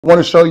I want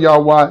to show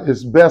y'all why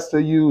it's best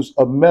to use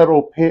a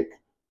metal pick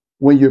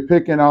when you're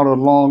picking out a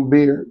long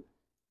beard.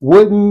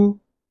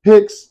 Wooden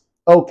picks,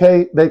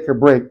 okay, they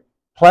could break.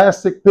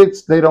 Plastic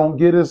picks, they don't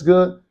get as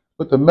good,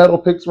 but the metal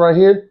picks right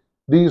here,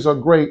 these are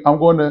great. I'm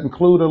going to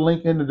include a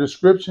link in the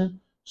description,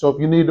 so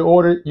if you need to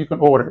order it, you can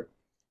order it.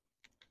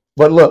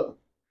 But look,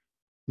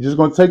 you're just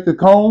going to take the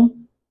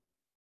comb,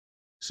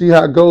 see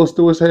how it goes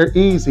through his hair,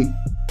 easy.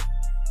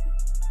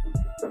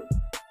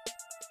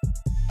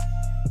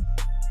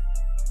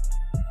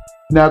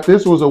 Now, if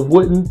this was a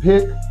wooden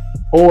pick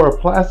or a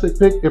plastic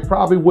pick, it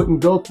probably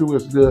wouldn't go through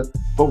as good.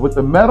 But with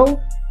the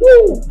metal,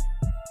 woo,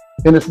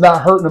 and it's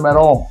not hurting them at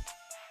all.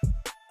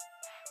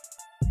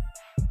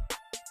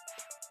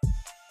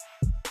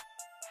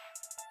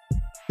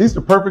 He's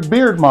the perfect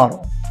beard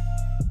model.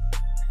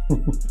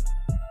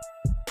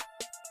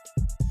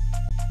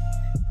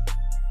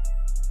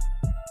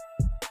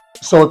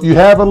 So if you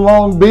have a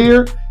long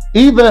beard,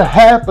 even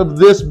half of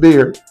this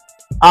beard,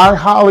 I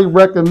highly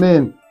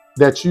recommend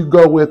that you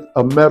go with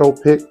a metal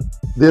pick.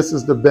 This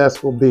is the best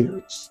for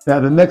beards. Now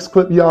the next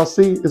clip y'all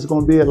see is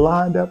going to be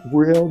lined up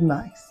real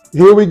nice.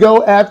 Here we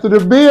go after the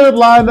beard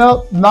lined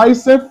up,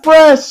 nice and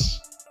fresh.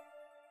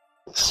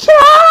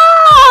 Ciao!